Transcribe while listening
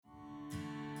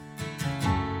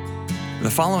The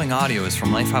following audio is from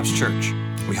Lifehouse Church.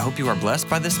 We hope you are blessed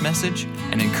by this message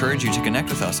and encourage you to connect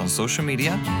with us on social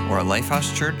media or at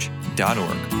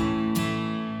lifehousechurch.org.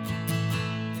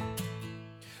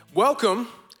 Welcome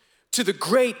to the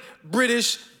Great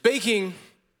British Baking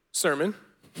Sermon.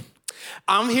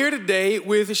 I'm here today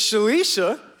with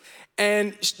Shalisha,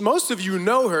 and most of you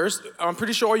know her. I'm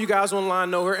pretty sure all you guys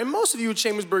online know her, and most of you at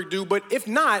Chambersburg do, but if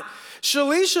not,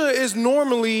 Shalisha is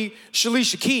normally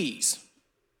Shalisha Keys.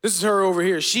 This is her over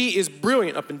here. She is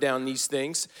brilliant up and down these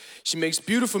things. She makes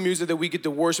beautiful music that we get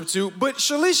to worship to. But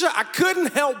Shalisha, I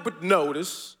couldn't help but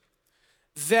notice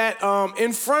that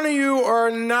in front of you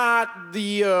are not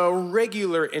the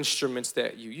regular instruments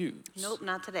that you use. Nope,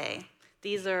 not today.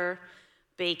 These are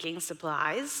baking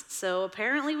supplies. So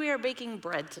apparently we are baking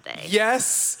bread today.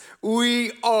 Yes,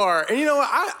 we are. And you know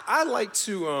what? I like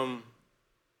to,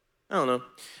 I don't know.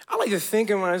 I like to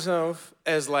think of myself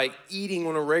as like eating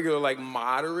on a regular, like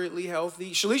moderately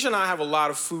healthy. Shalisha and I have a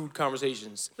lot of food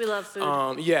conversations. We love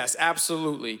food. Yes,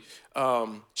 absolutely.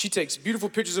 She takes beautiful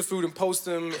pictures of food and posts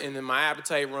them, and then my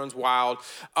appetite runs wild.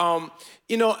 So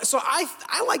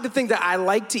I like to think that I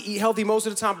like to eat healthy most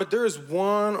of the time, but there is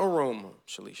one aroma,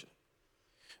 Shalisha.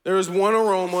 There is one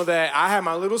aroma that I have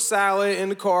my little salad in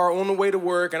the car on the way to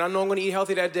work, and I know I'm going to eat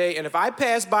healthy that day. And if I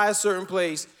pass by a certain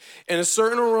place and a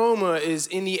certain aroma is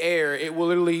in the air, it will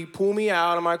literally pull me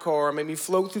out of my car, make me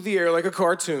float through the air like a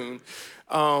cartoon.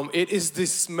 It is the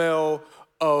smell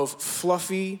of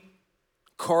fluffy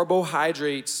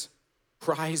carbohydrates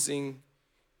rising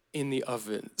in the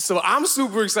oven. So I'm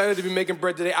super excited to be making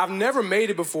bread today. I've never made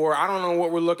it before. I don't know what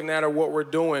we're looking at or what we're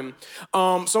doing. So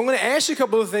I'm going to ask you a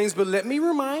couple of things, but let me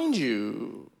remind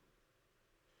you,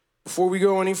 before we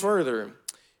go any further,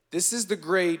 this is the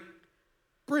Great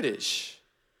British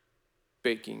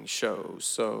Baking Show.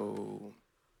 So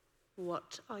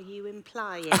What are you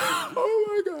implying?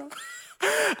 oh my God.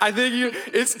 I think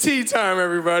it's tea time,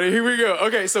 everybody. Here we go.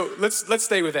 Okay, so let's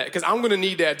stay with that, because I'm going to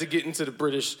need that to get into the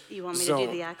British You want me zone. to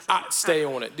do the accent? Stay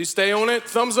on it. Do stay on it.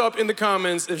 Thumbs up in the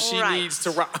comments if she right. needs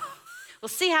to rock. We'll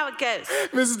see how it goes.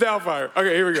 Mrs. Doubtfire.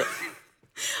 Okay, here we go.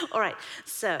 All right,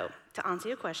 so to answer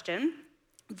your question,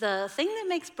 the thing that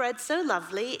makes bread so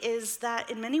lovely is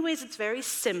that in many ways it's very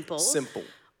simple. Simple.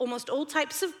 Almost all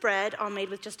types of bread are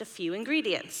made with just a few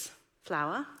ingredients: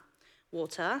 flour,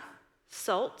 water,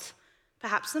 salt,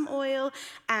 perhaps some oil,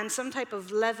 and some type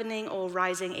of leavening or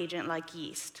rising agent like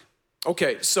yeast.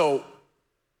 Okay, so,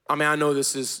 I know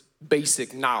this is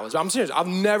basic knowledge. I'm serious. I've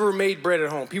never made bread at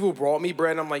home. People brought me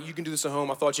bread, and I'm like, you can do this at home.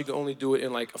 I thought you could only do it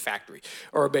in like a factory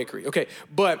or a bakery. Okay,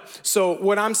 but so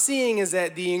what I'm seeing is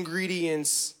that the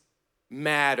ingredients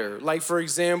matter. Like, for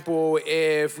example,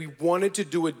 if we wanted to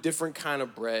do a different kind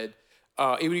of bread,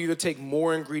 it would either take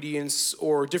more ingredients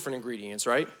or different ingredients,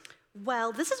 right?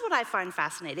 Well, this is what I find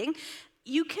fascinating.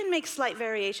 You can make slight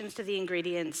variations to the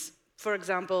ingredients. For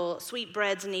example, sweet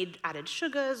breads need added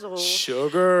sugars, or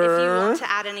sugar. If you want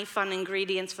to add any fun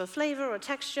ingredients for flavor or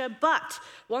texture. But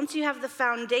once you have the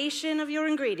foundation of your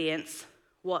ingredients,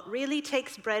 what really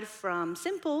takes bread from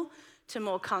simple to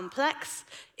more complex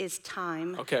is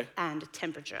time and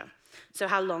temperature. So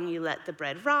how long you let the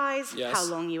bread rise, how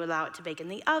long you allow it to bake in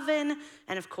the oven,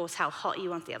 and of course, how hot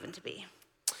you want the oven to be.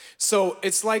 So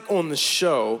it's like on the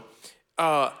show,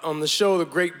 The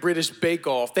Great British Bake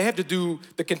Off,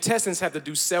 the contestants have to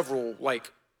do several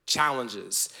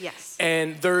challenges. Yes.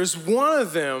 And there's one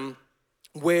of them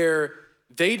where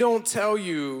they don't tell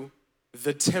you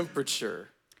the temperature.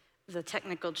 The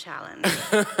technical challenge.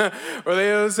 Or they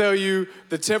don't tell you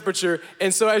the temperature.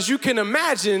 And so as you can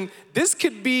imagine, this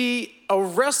could be a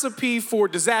recipe for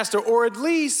disaster, or at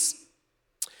least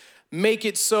make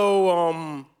it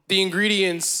so the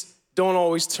ingredients don't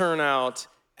always turn out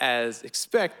as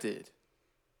expected.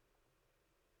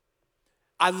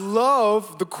 I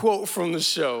love the quote from the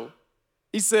show.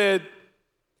 He said,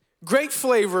 "Great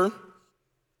flavor,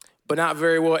 but not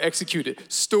very well executed.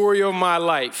 Story of my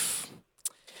life."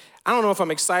 I don't know if I'm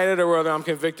excited or whether I'm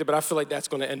convicted, but I feel like that's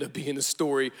going to end up being the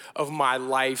story of my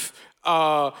life.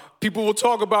 People will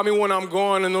talk about me when I'm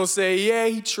gone, and they'll say, "Yeah,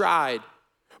 he tried."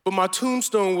 But my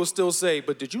tombstone will still say,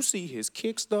 "But did you see his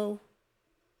kicks, though?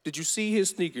 Did you see his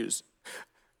sneakers?"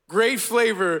 Great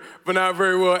flavor, but not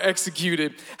very well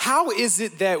executed. How is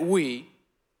it that we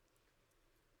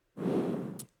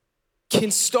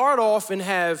can start off and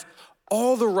have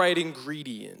all the right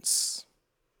ingredients,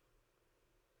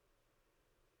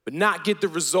 but not get the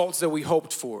results that we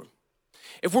hoped for?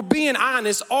 If we're being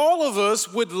honest, all of us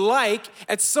would like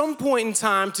at some point in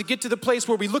time to get to the place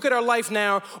where we look at our life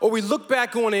now, or we look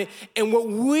back on it, and what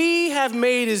we have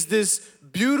made is this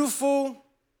beautiful,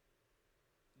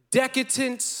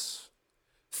 decadent,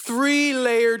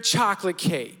 3-layered chocolate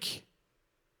cake.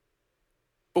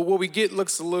 But what we get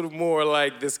looks a little more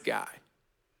like this guy.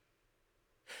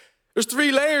 There's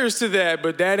 3 layers to that,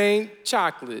 but that ain't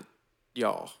chocolate,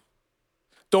 y'all.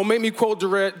 Don't make me quote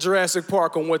Jurassic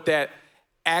Park on what that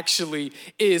actually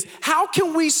is. How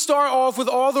can we start off with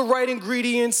all the right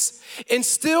ingredients and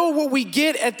still what we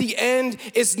get at the end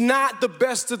is not the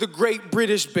best of the Great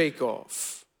British Bake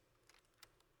Off?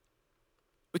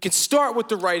 We can start with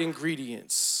the right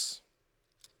ingredients.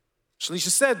 Shalisha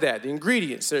said that, the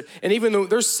ingredients. And even though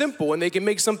they're simple and they can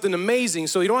make something amazing,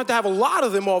 so you don't have to have a lot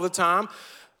of them all the time,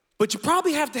 but you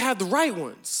probably have to have the right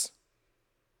ones.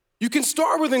 You can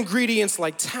start with ingredients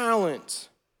like talent,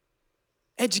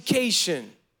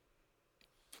 education.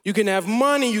 You can have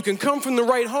money, you can come from the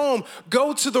right home,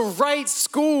 go to the right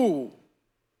school.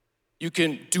 You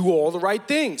can do all the right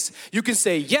things. You can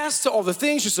say yes to all the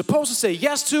things you're supposed to say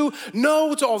yes to,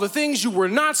 no to all the things you were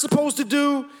not supposed to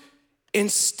do,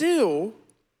 and still,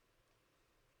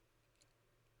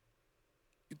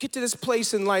 you get to this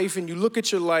place in life and you look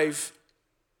at your life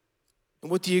and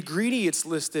what the ingredients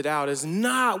listed out is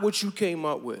not what you came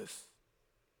up with.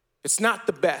 It's not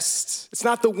the best. It's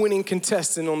not the winning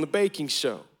contestant on the baking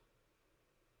show.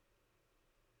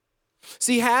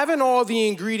 See, having all the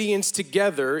ingredients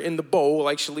together in the bowl,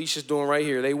 like Shalisha's doing right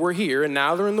here, they were here and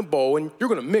now they're in the bowl and you're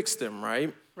gonna mix them,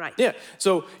 right? Right. Yeah,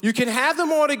 so you can have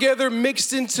them all together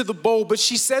mixed into the bowl, but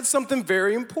she said something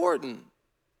very important.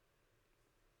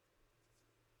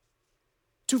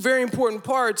 2 very important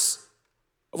parts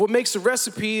of what makes a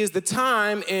recipe is the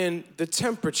time and the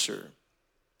temperature.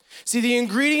 See, the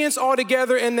ingredients all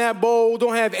together in that bowl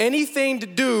don't have anything to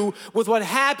do with what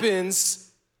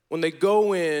happens when they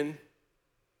go in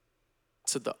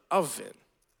to the oven.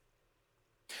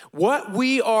 What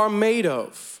we are made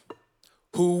of,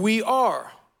 who we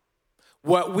are,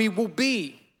 what we will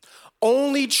be,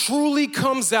 only truly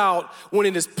comes out when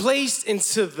it is placed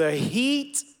into the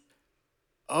heat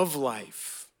of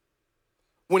life.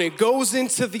 When it goes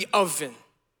into the oven,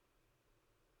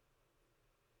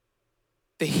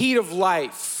 the heat of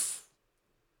life,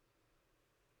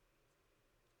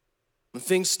 when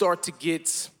things start to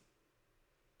get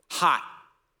hot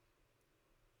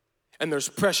and there's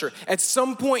pressure. At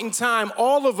some point in time,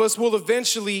 all of us will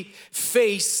eventually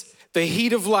face the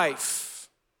heat of life.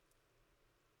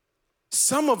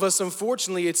 Some of us,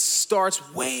 unfortunately, it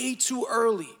starts way too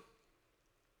early.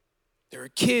 There are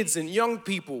kids and young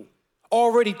people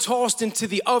already tossed into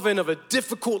the oven of a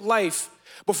difficult life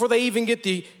before they even get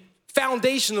the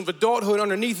foundation of adulthood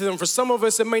underneath them. For some of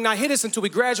us, it may not hit us until we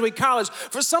graduate college.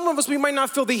 For some of us, we might not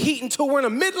feel the heat until we're in a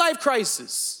midlife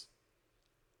crisis.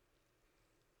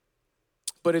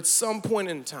 But at some point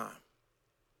in time,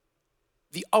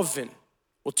 the oven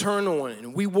will turn on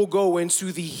and we will go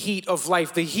into the heat of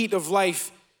life. The heat of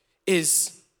life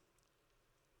is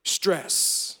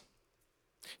stress.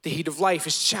 The heat of life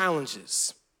is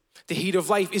challenges. The heat of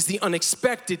life is the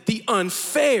unexpected, the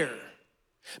unfair,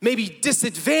 maybe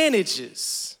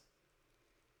disadvantages.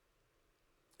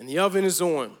 And the oven is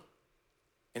on.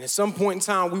 And at some point in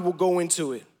time, we will go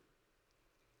into it.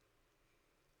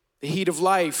 The heat of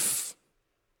life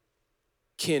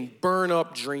can burn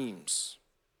up dreams.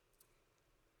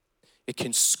 It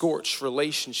can scorch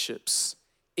relationships.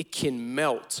 It can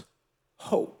melt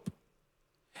hope.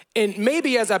 And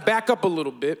maybe as I back up a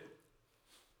little bit,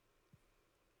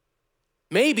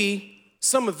 maybe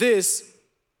some of this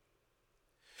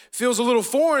feels a little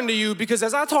foreign to you because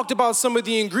as I talked about some of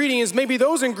the ingredients, maybe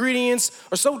those ingredients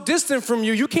are so distant from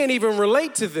you, you can't even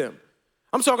relate to them.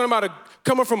 I'm talking about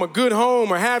coming from a good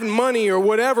home or having money or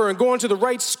whatever and going to the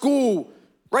right school.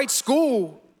 Right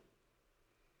school,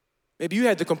 maybe you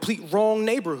had the complete wrong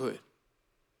neighborhood.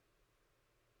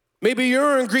 Maybe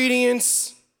your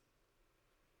ingredients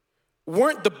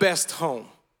weren't the best home.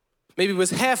 Maybe it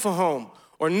was half a home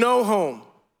or no home.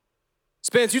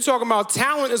 Spence, you talking about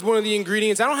talent as one of the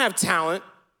ingredients. I don't have talent.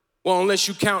 Well, unless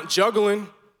you count juggling.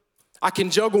 I can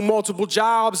juggle multiple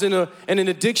jobs and an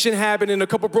addiction habit and a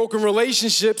couple broken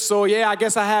relationships. So yeah, I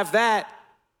guess I have that.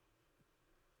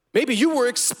 Maybe you were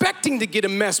expecting to get a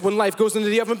mess when life goes into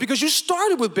the oven because you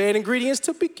started with bad ingredients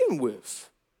to begin with.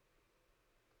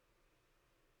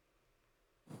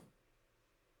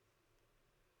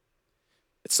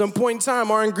 At some point in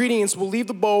time, our ingredients will leave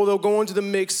the bowl, they'll go into the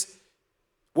mix.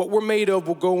 What we're made of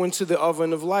will go into the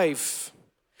oven of life.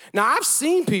 Now, I've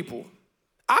seen people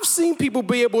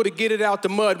be able to get it out the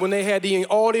mud when they had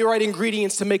all the right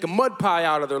ingredients to make a mud pie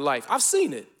out of their life. I've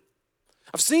seen it.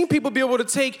 I've seen people be able to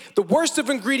take the worst of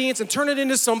ingredients and turn it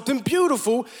into something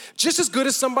beautiful, just as good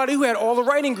as somebody who had all the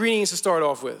right ingredients to start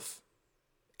off with.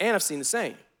 And I've seen the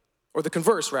same, or the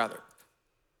converse, rather.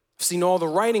 I've seen all the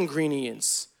right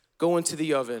ingredients go into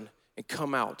the oven and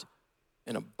come out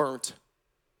in a burnt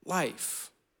life.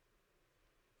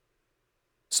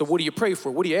 So what do you pray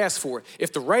for? What do you ask for?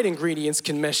 If the right ingredients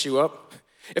can mess you up,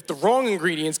 if the wrong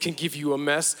ingredients can give you a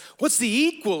mess, what's the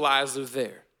equalizer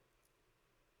there?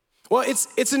 Well,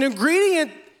 it's an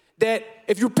ingredient that,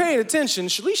 if you're paying attention,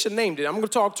 Shalisha named it. I'm going to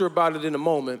talk to her about it in a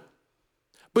moment.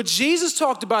 But Jesus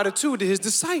talked about it too to his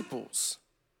disciples.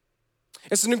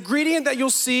 It's an ingredient that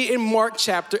you'll see in Mark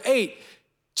chapter 8.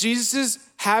 Jesus is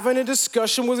having a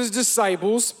discussion with his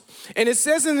disciples, and it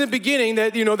says in the beginning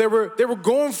that, they were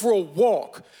going for a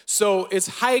walk. So it's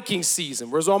hiking season.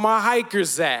 Where's all my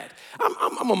hikers at?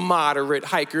 I'm a moderate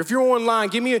hiker. If you're online,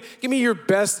 give me your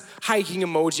best hiking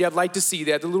emoji. I'd like to see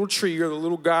that. The little tree or the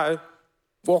little guy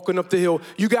walking up the hill.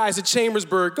 You guys at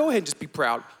Chambersburg, go ahead and just be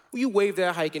proud. Will you wave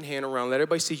that hiking hand around? Let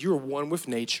everybody see you're one with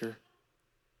nature.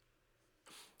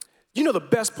 You know the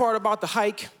best part about the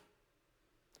hike?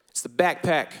 It's the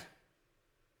backpack.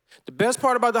 The best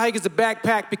part about the hike is the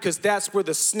backpack because that's where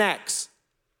the snacks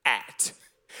at.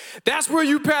 That's where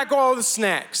you pack all the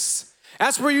snacks.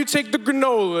 That's where you take the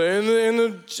granola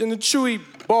and the chewy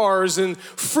bars and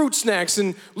fruit snacks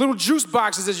and little juice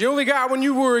boxes that you only got when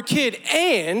you were a kid.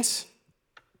 And,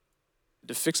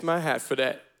 to fix my hat for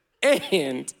that,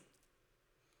 and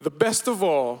the best of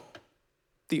all,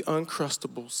 the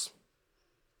Uncrustables.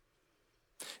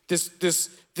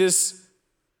 This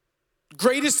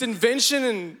greatest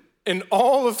invention in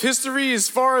all of history as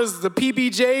far as the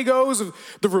PBJ goes, of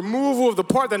the removal of the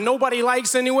part that nobody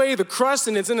likes anyway, the crust,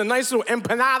 and it's in a nice little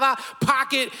empanada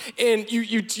pocket, and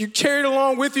you carry it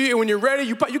along with you, and when you're ready,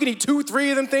 you can eat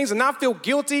 2-3 of them things and not feel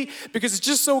guilty because it's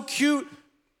just so cute.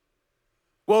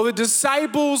 Well, the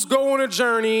disciples go on a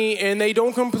journey, and they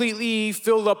don't completely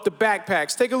fill up the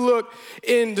backpacks. Take a look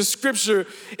in the scripture.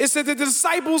 It said that the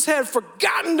disciples had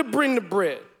forgotten to bring the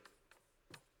bread.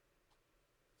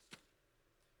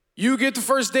 You get the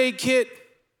first aid kit,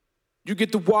 you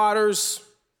get the waters,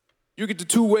 you get the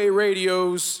two-way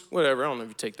radios, whatever. I don't know if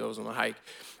you take those on a hike.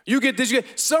 You get this.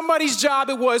 Somebody's job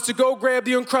it was to go grab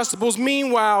the Uncrustables.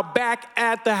 Meanwhile, back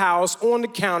at the house, on the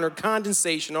counter,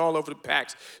 condensation all over the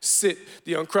packs, sit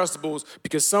the Uncrustables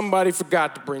because somebody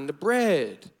forgot to bring the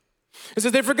bread. It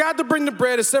says they forgot to bring the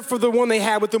bread except for the one they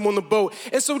had with them on the boat.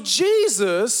 And so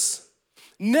Jesus,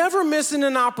 never missing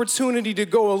an opportunity to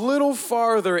go a little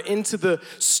farther into the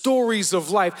stories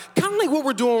of life, kind of like what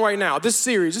we're doing right now, this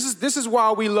series. This is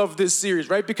why we love this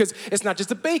series, right? Because it's not just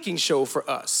a baking show for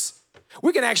us.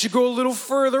 We can actually go a little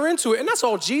further into it, and that's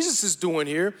all Jesus is doing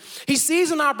here. He sees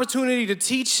an opportunity to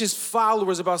teach his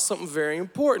followers about something very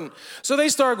important. So they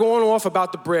start going off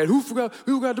about the bread. Who forgot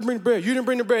to bring the bread? You didn't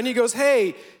bring the bread. And he goes,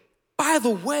 hey, by the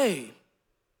way,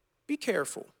 be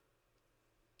careful.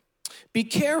 Be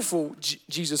careful,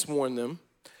 Jesus warned them.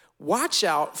 Watch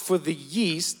out for the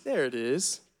yeast. There it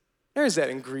is. There's that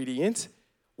ingredient.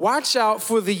 Watch out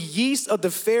for the yeast of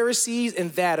the Pharisees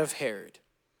and that of Herod.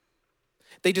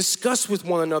 They discuss with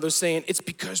one another saying, it's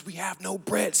because we have no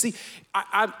bread. See,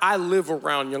 I live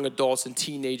around young adults and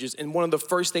teenagers, and one of the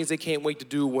first things they can't wait to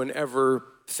do whenever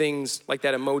things like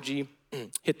that emoji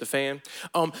hit the fan,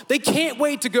 they can't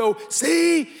wait to go,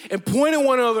 see, and point at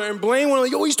one another and blame one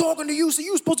another. Yo, he's talking to you, so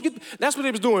you're supposed to get. That's what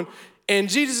they was doing. And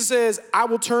Jesus says, I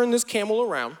will turn this camel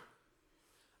around.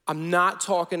 I'm not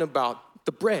talking about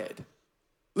the bread.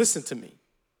 Listen to me.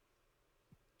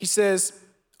 He says,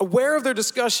 aware of their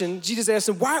discussion, Jesus asked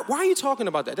him, why are you talking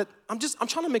about that? I'm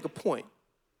trying to make a point.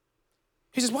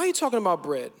 He says, why are you talking about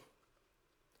bread?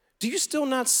 Do you still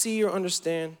not see or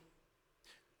understand?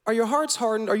 Are your hearts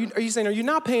hardened? Are you saying, are you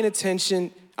not paying attention?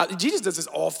 Jesus does this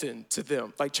often to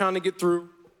them, like trying to get through.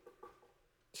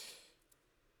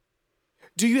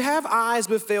 Do you have eyes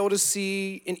but fail to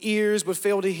see and ears but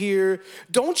fail to hear?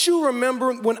 Don't you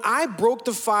remember when I broke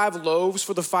the 5 loaves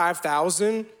for the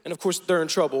 5,000? And of course, they're in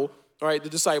trouble. All right,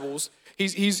 the disciples,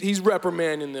 he's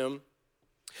reprimanding them.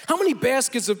 How many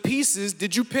baskets of pieces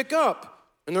did you pick up?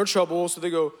 And they're in trouble, so they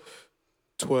go,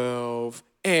 12.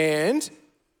 And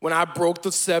when I broke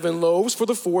the 7 loaves for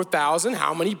the 4,000,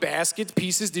 how many basket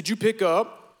pieces did you pick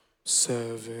up?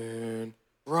 7.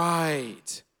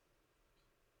 Right.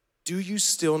 Do you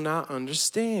still not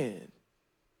understand?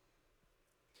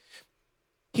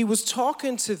 He was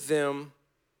talking to them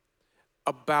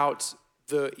about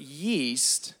the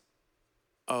yeast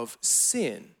of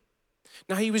sin.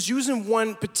 Now, he was using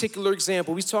one particular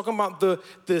example. He's talking about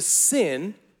the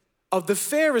sin of the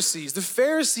Pharisees. The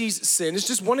Pharisees' sin is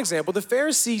just one example. The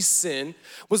Pharisees' sin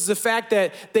was the fact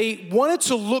that they wanted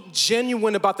to look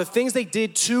genuine about the things they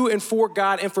did to and for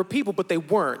God and for people, but they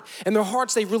weren't. In their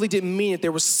hearts, they really didn't mean it. They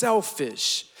were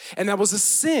selfish, and that was a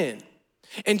sin.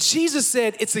 And Jesus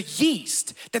said it's a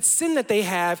yeast. That sin that they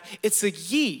have, it's a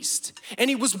yeast. And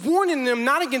he was warning them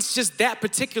not against just that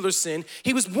particular sin.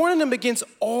 He was warning them against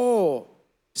all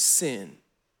sin.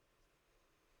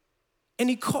 And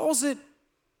he calls it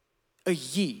a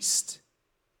yeast.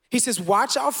 He says,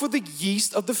 watch out for the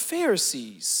yeast of the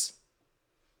Pharisees.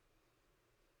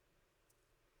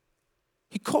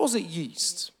 He calls it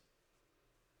yeast.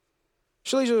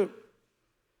 Shalasia,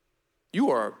 you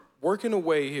are working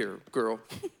away here, girl.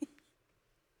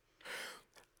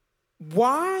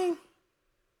 Why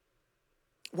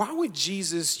would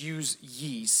Jesus use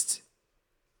yeast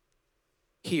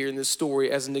here in this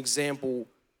story as an example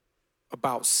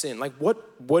about sin? Like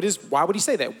why would he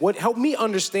say that? Help me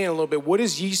understand a little bit. What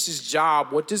is yeast's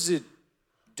job? What does it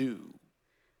do?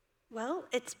 Well,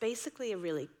 it's basically a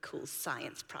really cool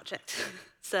science project.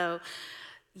 So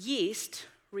yeast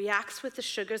reacts with the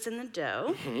sugars in the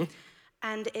dough,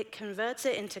 and it converts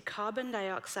it into carbon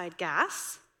dioxide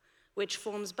gas, which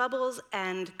forms bubbles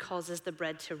and causes the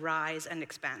bread to rise and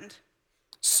expand.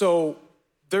 So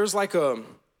there's like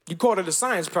you called it a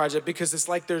science project because it's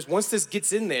like once this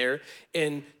gets in there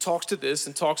and talks to this,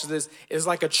 it's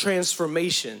like a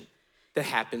transformation that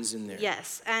happens in there.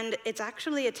 Yes, and it's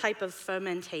actually a type of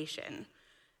fermentation.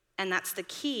 And that's the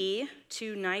key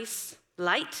to nice,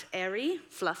 light, airy,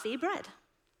 fluffy bread.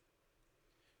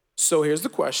 So here's the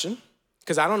question,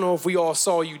 because I don't know if we all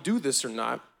saw you do this or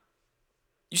not.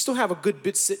 You still have a good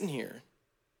bit sitting here.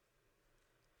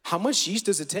 How much yeast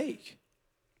does it take?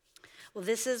 Well,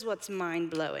 this is what's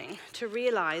mind-blowing, to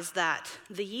realize that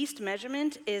the yeast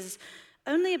measurement is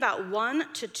only about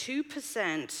 1% to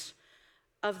 2%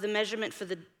 of the measurement for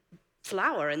the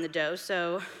flour in the dough,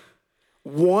 so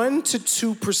 1%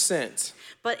 to 2%.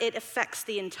 But it affects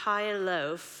the entire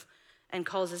loaf and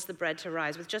causes the bread to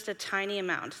rise with just a tiny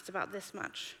amount. It's about this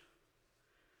much,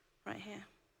 right here.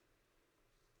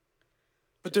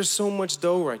 But there's so much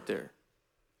dough right there,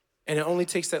 and it only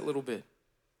takes that little bit.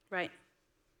 Right.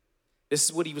 This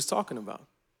is what he was talking about.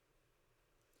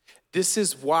 This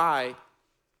is why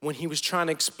when he was trying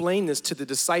to explain this to the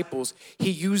disciples,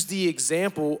 he used the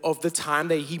example of the time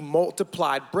that he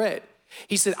multiplied bread.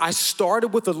 He said, I started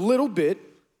with a little bit,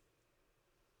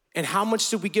 and how much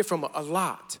did we get from it? A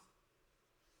lot.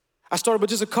 I started with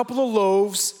just a couple of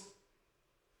loaves,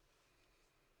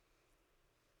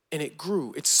 and it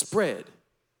grew, it spread.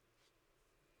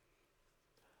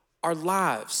 Our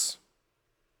lives,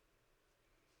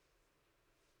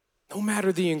 no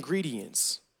matter the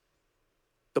ingredients,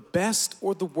 the best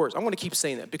or the worst. I want to keep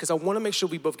saying that because I want to make sure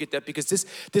we both get that, because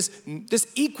this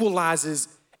equalizes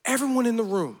everyone in the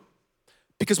room.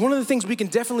 Because one of the things we can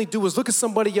definitely do is look at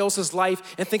somebody else's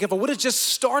life and think, if I would have just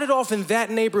started off in that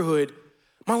neighborhood,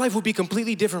 my life would be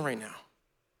completely different right now.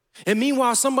 And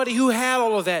meanwhile, somebody who had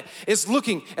all of that is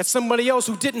looking at somebody else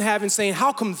who didn't have and saying,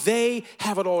 how come they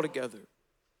have it all together?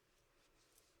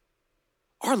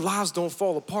 Our lives don't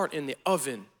fall apart in the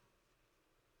oven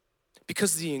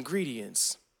because of the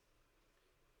ingredients.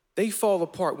 They fall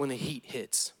apart when the heat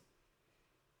hits.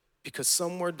 Because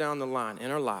somewhere down the line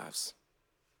in our lives,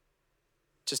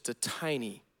 just a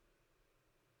tiny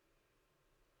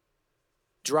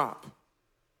drop,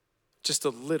 just a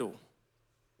little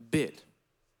bit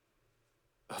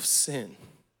of sin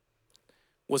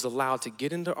was allowed to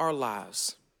get into our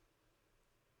lives,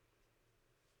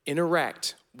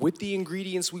 interact with the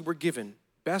ingredients we were given,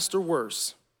 best or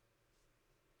worse,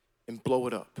 and blow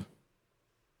it up.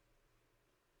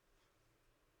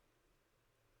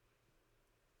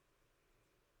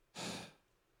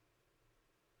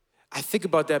 I think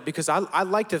about that because I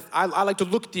like to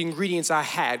look at the ingredients I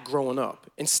had growing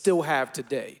up and still have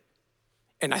today.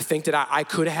 And I think that I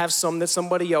could have some that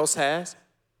somebody else has,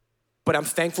 but I'm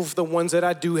thankful for the ones that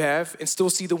I do have and still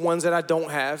see the ones that I don't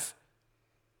have.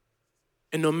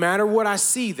 And no matter what I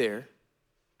see there,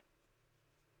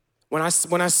 when I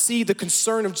see the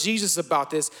concern of Jesus about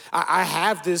this, I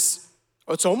have this,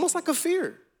 it's almost like a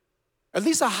fear, at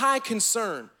least a high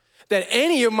concern that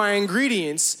any of my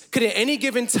ingredients could at any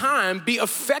given time be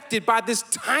affected by this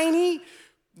tiny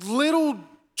little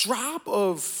drop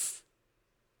of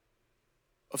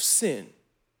sin.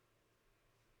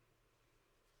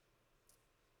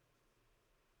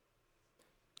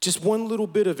 Just one little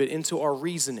bit of it into our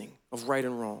reasoning of right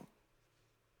and wrong.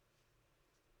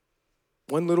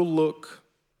 One little look,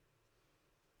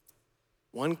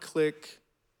 one click,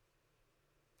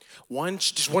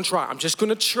 just one try. I'm just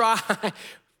gonna try.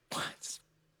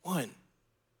 One.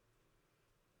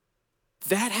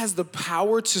 That has the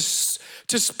power to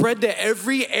spread to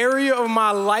every area of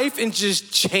my life and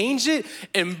just change it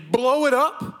and blow it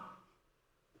up.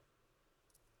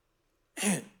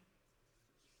 Man.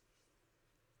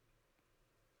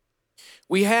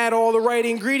 We had all the right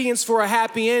ingredients for a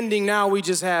happy ending. Now we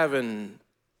just have an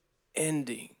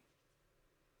ending.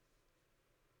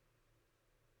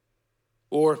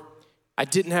 Or I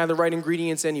didn't have the right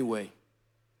ingredients anyway.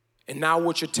 And now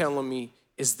what you're telling me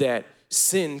is that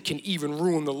sin can even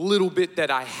ruin the little bit that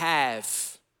I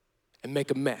have and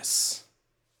make a mess.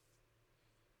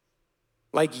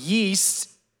 Like yeast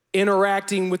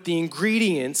interacting with the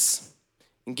ingredients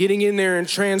and getting in there and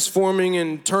transforming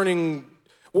and turning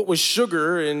what was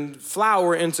sugar and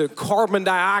flour into carbon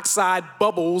dioxide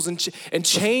bubbles and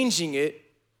changing it.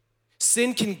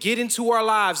 Sin can get into our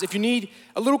lives. If you need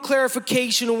a little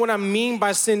clarification on what I mean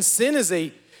by sin, sin is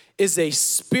a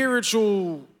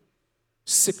spiritual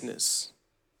sickness.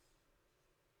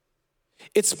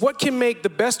 It's what can make the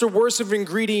best or worst of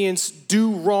ingredients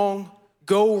do wrong,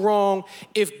 go wrong.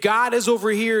 If God is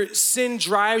over here, sin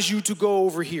drives you to go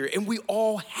over here, and we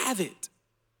all have it.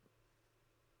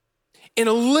 And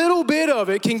a little bit of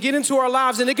it can get into our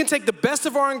lives, and it can take the best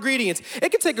of our ingredients. It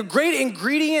can take a great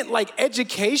ingredient like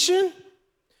education,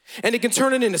 and it can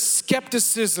turn it into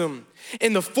skepticism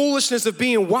and the foolishness of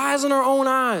being wise in our own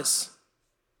eyes.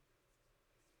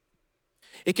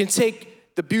 It can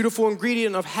take the beautiful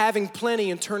ingredient of having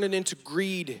plenty and turn it into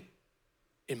greed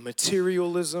and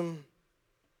materialism.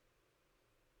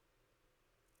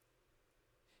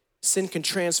 Sin can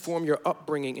transform your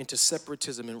upbringing into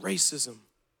separatism and racism.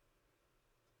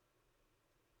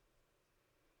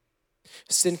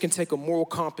 Sin can take a moral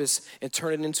compass and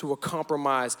turn it into a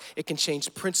compromise. It can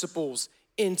change principles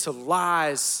into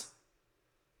lies.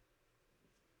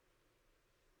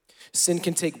 Sin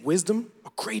can take wisdom, a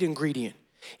great ingredient,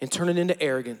 and turn it into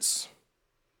arrogance.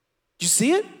 You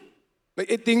see it?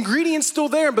 The ingredient's still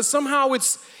there, but somehow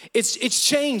it's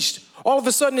changed. All of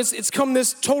a sudden, it's come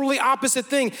this totally opposite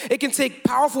thing. It can take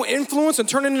powerful influence and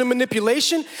turn it into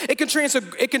manipulation. It can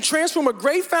transform a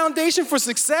great foundation for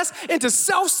success into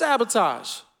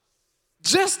self-sabotage.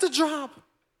 Just a drop.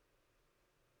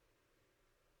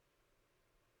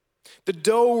 The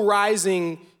dough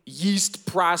rising yeast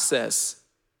process,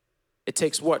 it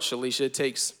takes what, Shalisha? It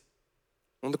takes,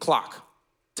 on the clock,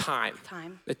 time.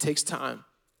 It takes time.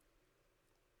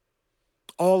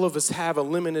 All of us have a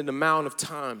limited amount of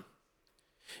time.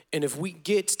 And if we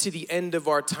get to the end of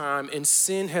our time and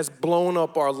sin has blown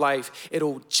up our life,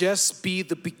 it'll just be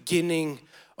the beginning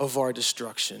of our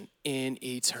destruction in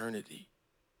eternity.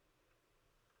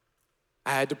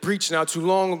 I had to preach not too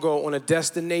long ago on a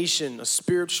destination, a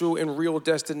spiritual and real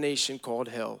destination called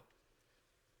hell.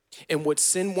 And what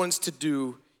sin wants to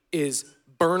do is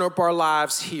burn up our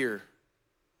lives here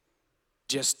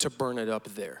just to burn it up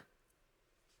there.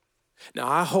 Now,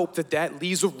 I hope that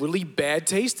leaves a really bad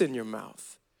taste in your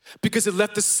mouth, because it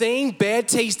left the same bad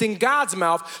taste in God's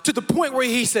mouth to the point where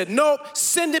he said, nope,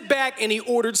 send it back, and he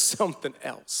ordered something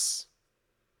else.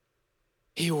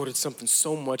 He ordered something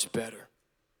so much better.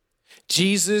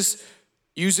 Jesus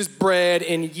uses bread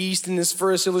and yeast in this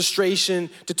first illustration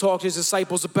to talk to his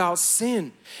disciples about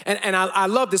sin. And I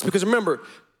love this because remember,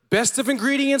 best of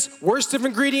ingredients, worst of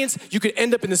ingredients, you could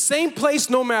end up in the same place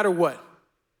no matter what.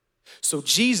 So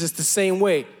Jesus, the same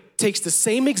way, takes the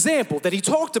same example that he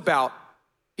talked about.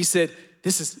 He said,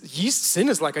 this is yeast. Sin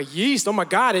is like a yeast. Oh my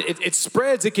God, it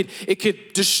spreads. It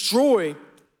could destroy.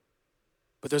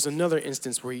 But there's another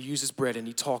instance where he uses bread and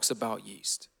he talks about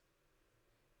yeast.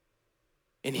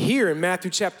 And here in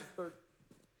Matthew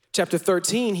chapter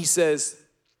 13, he says,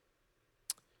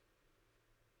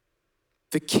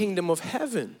 the kingdom of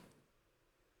heaven.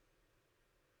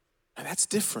 Now that's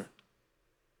different.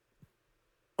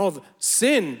 Oh,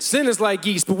 sin is like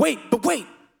yeast. But wait,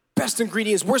 best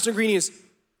ingredients, worst ingredients.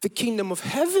 The kingdom of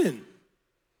heaven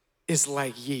is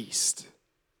like yeast.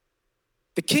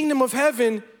 The kingdom of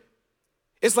heaven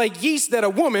is like yeast that a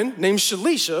woman named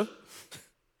Shalisha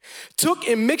took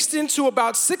and mixed into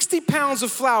about 60 pounds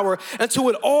of flour until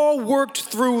it all worked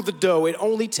through the dough. It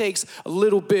only takes a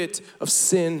little bit of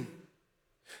sin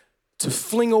to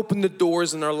fling open the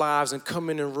doors in our lives and come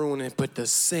in and ruin it, but the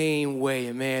same way,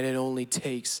 and man, it only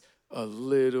takes a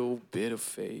little bit of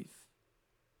faith.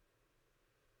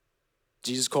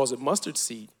 Jesus calls it mustard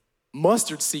seed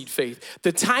faith.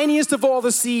 The tiniest of all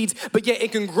the seeds, but yet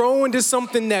it can grow into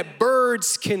something that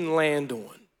birds can land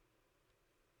on.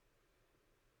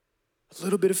 A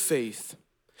little bit of faith.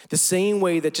 The same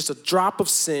way that just a drop of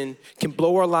sin can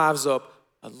blow our lives up,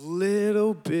 a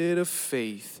little bit of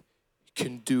faith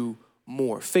can do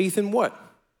more. Faith in what?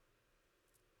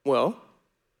 Well,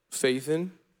 faith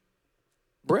in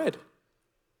bread.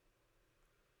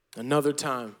 Another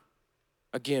time,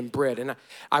 again, bread. And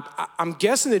I'm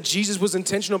guessing that Jesus was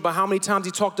intentional about how many times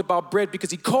he talked about bread,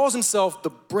 because he calls himself the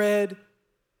bread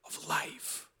of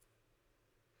life.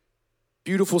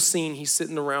 Beautiful scene. He's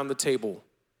sitting around the table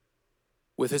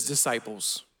with his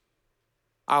disciples.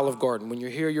 Olive Garden, when you're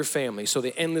here, your family. So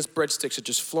the endless breadsticks are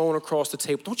just flowing across the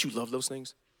table. Don't you love those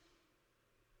things?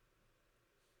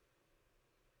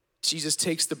 Jesus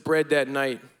takes the bread that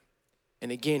night,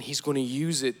 and again, he's going to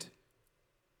use it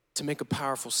to make a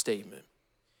powerful statement.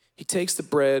 He takes the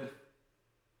bread,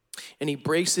 and he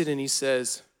breaks it, and he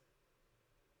says,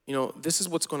 you know, this is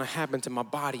what's going to happen to my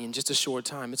body in just a short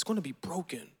time. It's going to be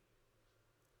broken.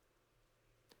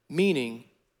 Meaning,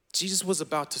 Jesus was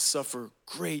about to suffer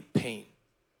great pain.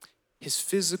 His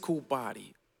physical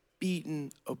body,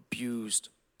 beaten, abused,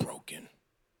 broken.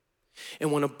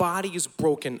 And when a body is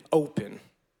broken open,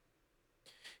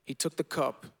 he took the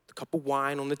cup of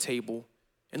wine on the table,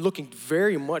 and looking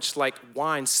very much like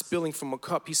wine spilling from a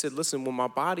cup, he said, listen, when my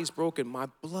body's broken, my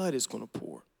blood is going to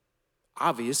pour.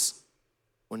 Obvious,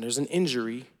 when there's an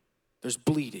injury, there's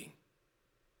bleeding.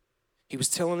 He was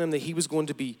telling them that he was going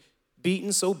to be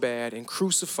beaten so bad and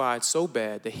crucified so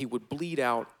bad that he would bleed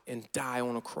out and die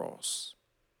on a cross.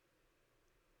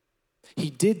 He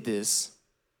did this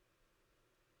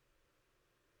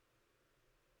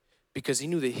because he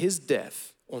knew that his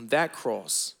death on that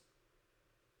cross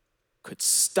could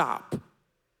stop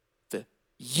the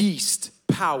yeast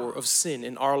power of sin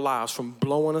in our lives from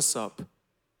blowing us up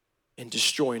and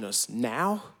destroying us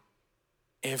now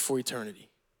and for eternity.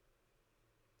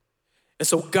 And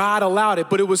so God allowed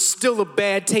it, but it was still a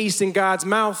bad taste in God's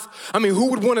mouth. I mean, who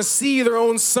would want to see their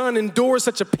own son endure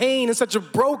such a pain and such a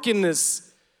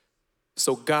brokenness?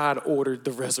 So God ordered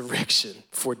the resurrection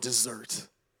for dessert.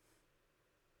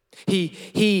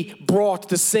 He brought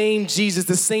the same Jesus,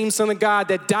 the same Son of God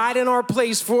that died in our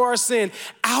place for our sin,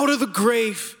 out of the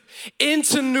grave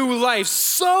into new life,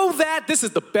 so that, this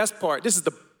is the best part, this is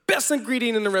the best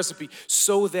ingredient in the recipe,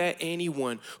 so that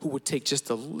anyone who would take just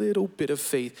a little bit of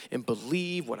faith and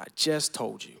believe what I just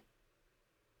told you,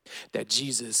 that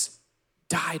Jesus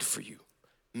died for you,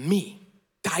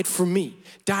 died for me,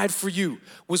 died for you,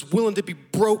 was willing to be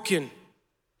broken,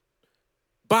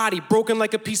 body broken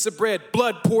like a piece of bread,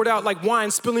 blood poured out like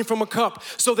wine spilling from a cup,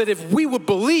 so that if we would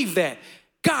believe that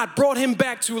God brought him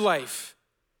back to life,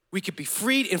 we could be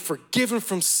freed and forgiven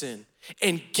from sin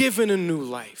and given a new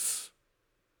life.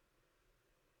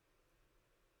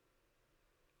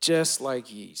 Just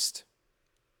like yeast.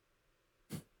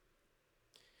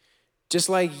 Just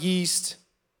like yeast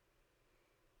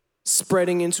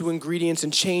spreading into ingredients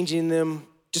and changing them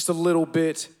just a little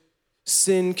bit,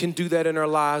 sin can do that in our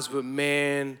lives, but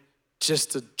man,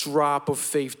 just a drop of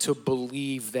faith to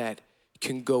believe that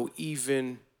can go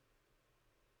even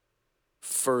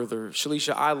further.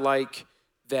 Shalisha, I like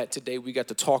that today we got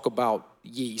to talk about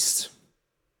yeast.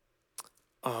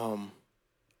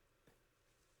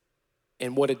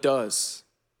 And what it does.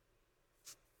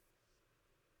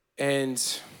 And,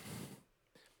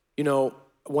 you know,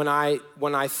 when I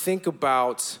think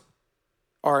about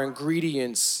our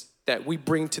ingredients that we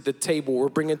bring to the table, we're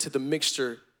bringing to the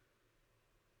mixture,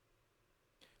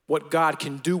 what God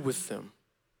can do with them,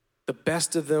 the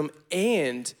best of them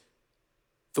and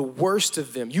the worst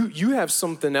of them. You have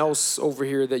something else over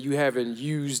here that you haven't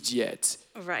used yet.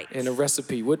 Right. In a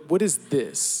recipe. What is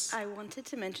this? I wanted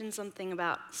to mention something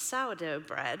about sourdough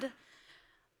bread.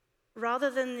 Rather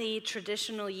than the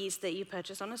traditional yeast that you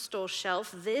purchase on a store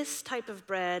shelf, this type of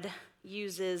bread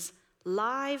uses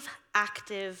live,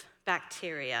 active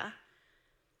bacteria,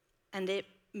 and it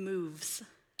moves.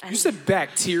 And you said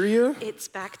bacteria? It's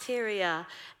bacteria,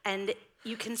 and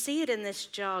you can see it in this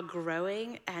jar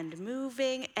growing and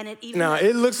moving, and it even... Now,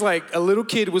 it looks like a little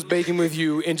kid was baking with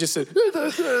you and just said,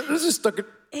 this is stuck.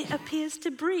 It appears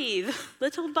to breathe,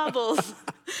 little bubbles.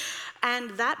 And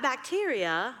that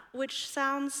bacteria, which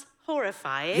sounds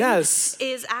horrifying, yes,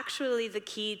 is actually the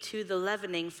key to the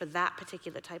leavening for that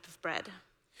particular type of bread.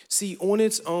 See, on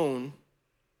its own,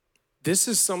 this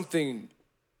is something...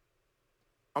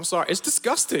 I'm sorry, it's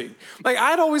disgusting. Like,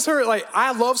 I'd always heard, like,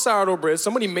 I love sourdough bread.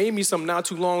 Somebody made me some not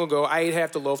too long ago. I ate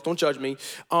half the loaf, don't judge me.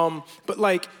 But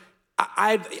like,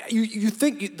 you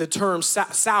think the term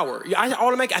sour.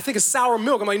 I think of sour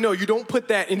milk. I'm like, no, you don't put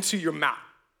that into your mouth.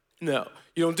 No,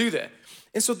 you don't do that.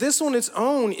 And so this on its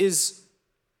own is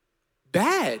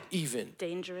bad even.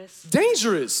 Dangerous,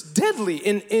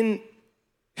 deadly.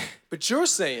 But you're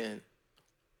saying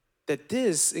that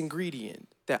this ingredient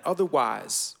that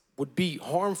otherwise would be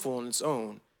harmful on its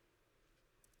own,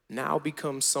 now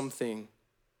becomes something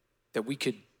that we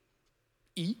could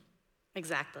eat?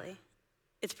 Exactly.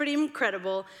 It's pretty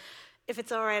incredible. If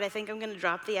it's all right, I think I'm going to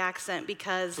drop the accent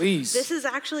because Please. This is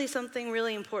actually something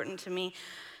really important to me.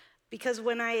 Because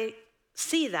when I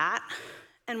see that,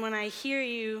 and when I hear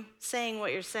you saying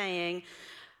what you're saying,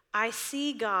 I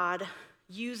see God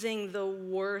using the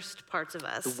worst parts of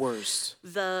us. The worst.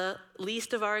 The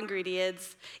least of our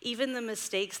ingredients, even the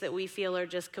mistakes that we feel are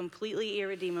just completely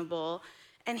irredeemable.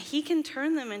 And he can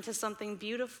turn them into something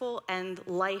beautiful and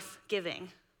life-giving,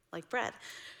 like bread.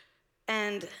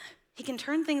 And he can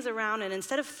turn things around, and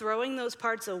instead of throwing those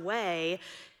parts away,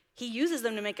 he uses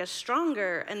them to make us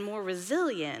stronger and more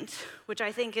resilient, which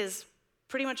I think is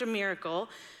pretty much a miracle.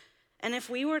 And if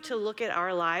we were to look at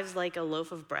our lives like a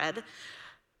loaf of bread,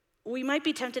 we might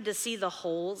be tempted to see the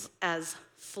holes as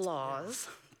flaws,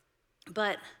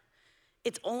 but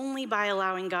it's only by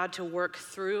allowing God to work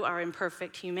through our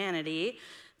imperfect humanity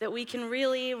that we can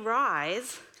really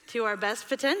rise to our best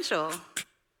potential.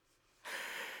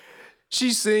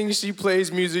 She sings, she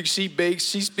plays music, she bakes,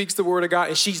 she speaks the word of God,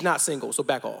 and she's not single, so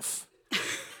back off.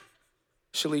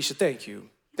 Shalisha, thank you.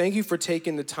 Thank you for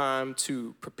taking the time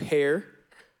to prepare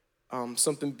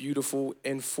something beautiful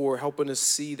and for helping us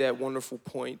see that wonderful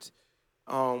point.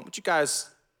 Would you guys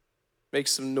make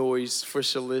some noise for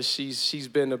Shalish? She's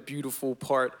been a beautiful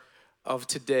part of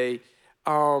today.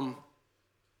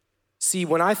 See,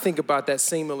 when I think about that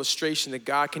same illustration that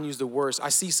God can use the worst, I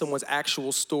see someone's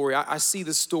actual story. I see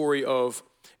the story of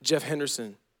Jeff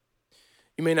Henderson.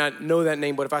 You may not know that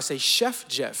name, but if I say Chef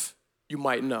Jeff, you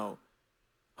might know.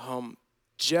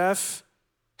 Jeff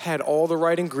had all the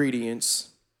right ingredients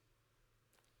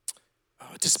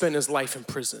to spend his life in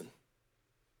prison.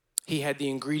 He had the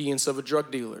ingredients of a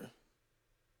drug dealer.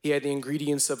 He had the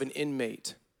ingredients of an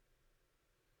inmate.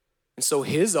 And so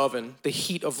his oven, the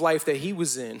heat of life that he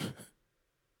was in,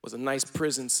 was a nice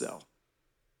prison cell.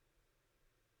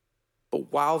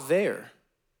 But while there,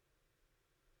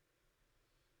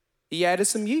 he added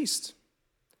some yeast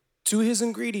to his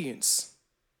ingredients.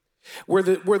 Where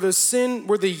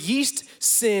the yeast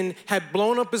sin had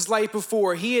blown up his life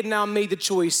before, he had now made the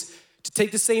choice to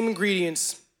take the same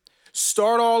ingredients,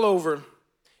 start all over,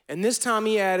 and this time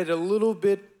he added a little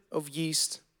bit of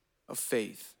yeast of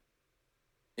faith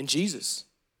in Jesus,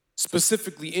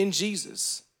 specifically in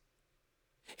Jesus.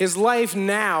 His life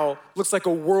now looks like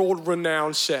a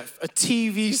world-renowned chef, a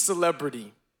TV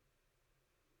celebrity.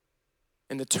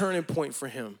 And the turning point for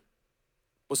him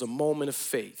was a moment of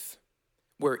faith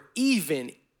where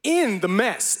even in the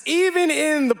mess, even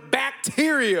in the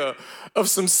bacteria of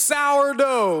some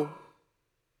sourdough,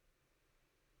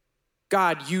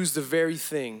 God used the very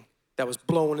thing that was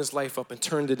blowing his life up and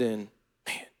turned it in,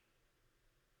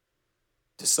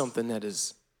 to something that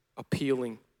is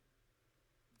appealing,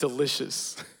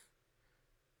 delicious.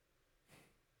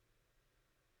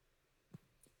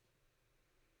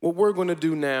 What we're going to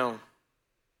do now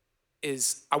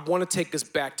is I want to take us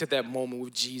back to that moment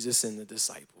with Jesus and the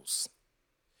disciples.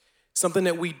 Something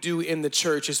that we do in the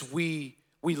church is we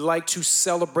like to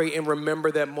celebrate and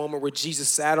remember that moment where Jesus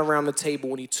sat around the table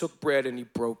when he took bread and he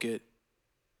broke it.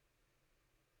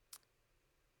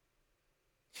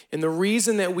 And the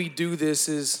reason that we do this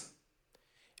is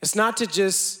it's not to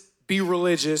just be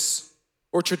religious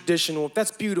or traditional.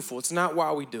 That's beautiful. It's not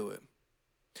why we do it.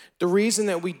 The reason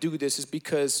that we do this is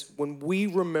because when we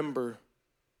remember,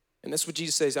 and that's what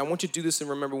Jesus says, I want you to do this and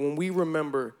remember, when we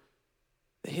remember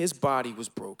that his body was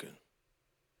broken,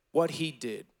 what he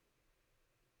did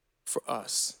for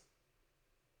us,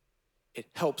 it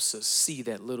helps us see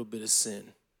that little bit of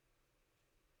sin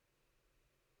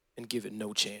and give it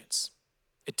no chance.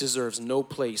 It deserves no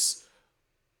place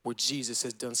where Jesus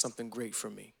has done something great for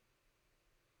me.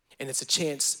 And it's a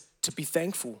chance to be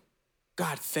thankful.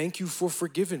 God, thank you for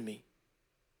forgiving me.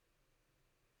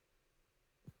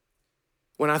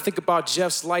 When I think about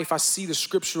Jeff's life, I see the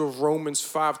scripture of Romans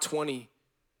 5:20.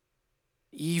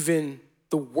 Even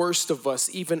the worst of us,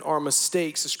 even our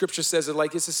mistakes, the scripture says it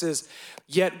like this, it says,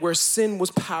 yet where sin was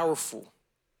powerful,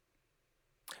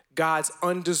 God's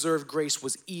undeserved grace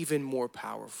was even more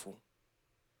powerful.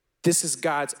 This is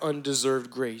God's undeserved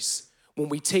grace. When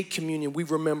we take communion, we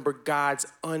remember God's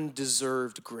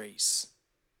undeserved grace.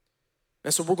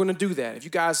 And so we're going to do that. If you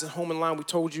guys at home in line, we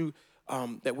told you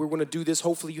that we're going to do this.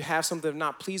 Hopefully you have something. If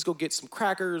not, please go get some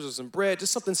crackers or some bread,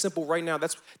 just something simple right now.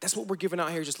 That's what we're giving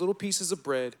out here, just little pieces of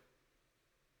bread.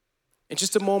 In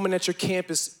just a moment at your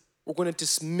campus, we're going to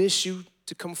dismiss you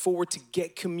to come forward to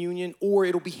get communion, or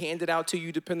it'll be handed out to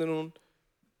you depending on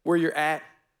where you're at.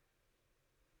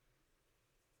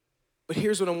 But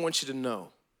here's what I want you to know.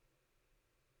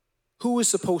 Who is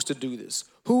supposed to do this?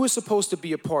 Who is supposed to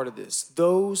be a part of this?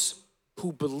 Those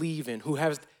who believe in, who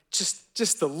have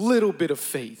just a little bit of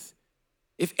faith,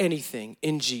 if anything,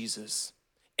 in Jesus.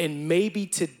 And maybe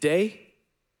today's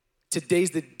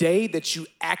the day that you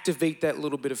activate that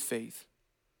little bit of faith.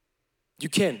 You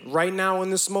can, right now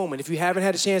in this moment. If you haven't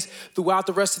had a chance throughout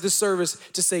the rest of this service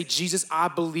to say, Jesus, I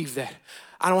believe that.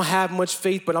 I don't have much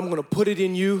faith, but I'm gonna put it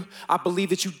in you. I believe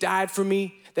that you died for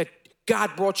me, that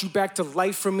God brought you back to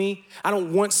life for me. I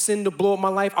don't want sin to blow up my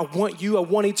life. I want you, I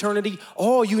want eternity.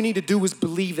 All you need to do is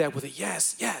believe that with a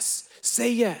yes, yes,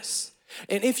 say yes.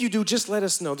 And if you do, just let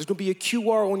us know. There's gonna be a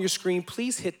QR on your screen.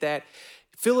 Please hit that,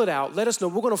 fill it out, let us know.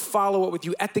 We're gonna follow up with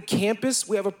you. At the campus,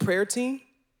 we have a prayer team.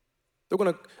 They're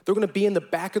gonna be in the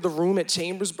back of the room at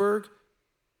Chambersburg.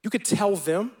 You could tell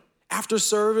them after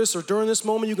service or during this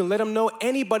moment, you can let them know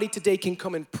anybody today can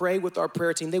come and pray with our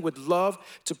prayer team. They would love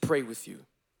to pray with you.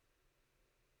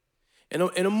 And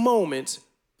in a moment,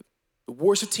 the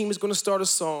worship team is gonna start a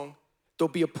song.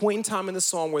 There'll be a point in time in the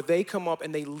song where they come up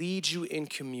and they lead you in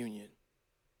communion.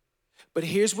 But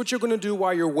here's what you're gonna do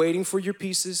while you're waiting for your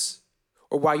pieces,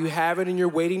 or while you have it and you're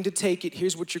waiting to take it.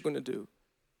 Here's what you're gonna do.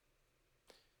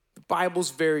 The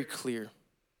Bible's very clear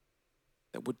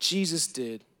that what Jesus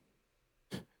did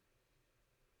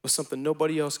was something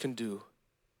nobody else can do.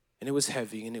 And it was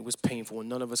heavy and it was painful and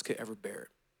none of us could ever bear it.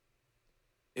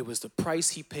 It was the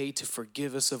price he paid to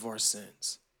forgive us of our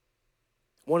sins.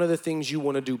 One of the things you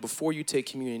want to do before you take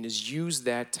communion is use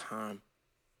that time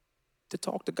to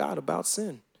talk to God about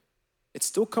sin. It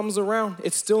still comes around.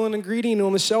 It's still an ingredient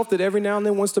on the shelf that every now and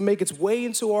then wants to make its way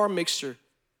into our mixture.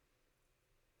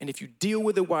 And if you deal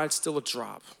with it while it's still a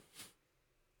drop,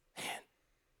 man,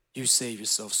 you save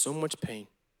yourself so much pain,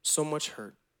 so much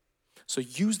hurt. So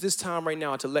use this time right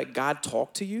now to let God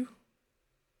talk to you.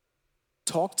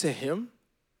 Talk to him.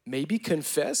 Maybe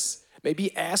confess.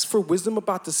 Maybe ask for wisdom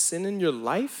about the sin in your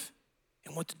life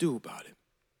and what to do about it.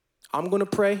 I'm going to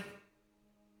pray.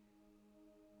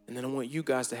 And then I want you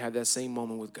guys to have that same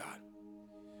moment with God.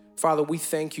 Father, we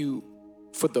thank you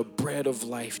for the bread of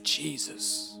life,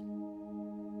 Jesus.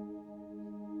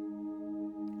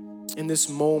 In this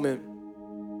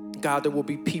moment, God, there will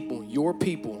be people, your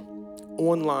people,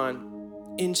 online,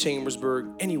 in Chambersburg,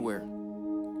 anywhere,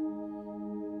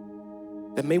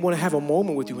 that may want to have a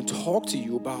moment with you and talk to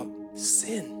you about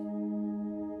sin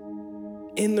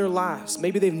in their lives.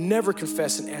 Maybe they've never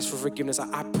confessed and asked for forgiveness.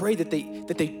 I pray that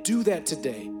they do that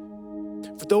today.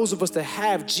 For those of us that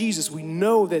have Jesus, we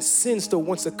know that sin still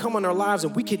wants to come in our lives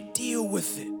and we can deal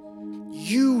with it.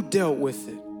 You dealt with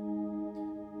it.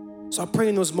 So I pray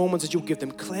in those moments that you'll give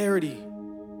them clarity,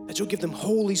 that you'll give them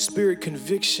Holy Spirit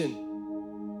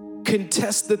conviction,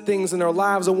 contest the things in our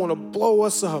lives that want to blow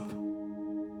us up,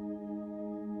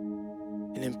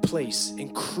 and in place,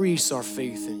 increase our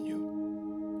faith in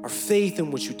you, our faith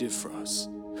in what you did for us,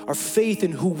 our faith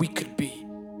in who we could be,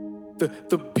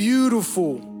 the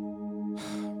beautiful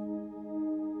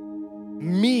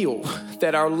meal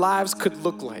that our lives could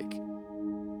look like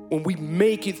when we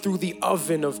make it through the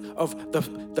oven of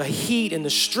the heat and the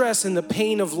stress and the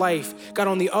pain of life. God,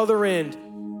 on the other end,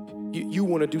 you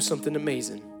want to do something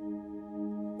amazing.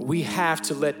 We have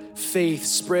to let faith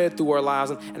spread through our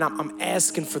lives. And I'm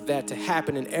asking for that to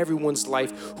happen in everyone's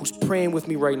life who's praying with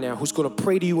me right now, who's going to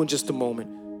pray to you in just a moment,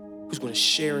 who's going to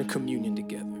share in communion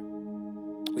together.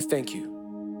 We thank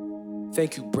you.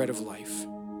 Thank you, bread of life.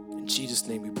 In Jesus'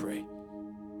 name we pray.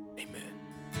 Amen.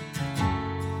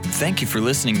 Thank you for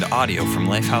listening to audio from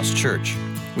Lifehouse Church.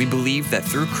 We believe that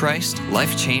through Christ,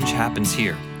 life change happens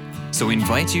here. So we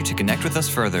invite you to connect with us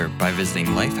further by visiting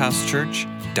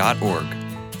lifehousechurch.org.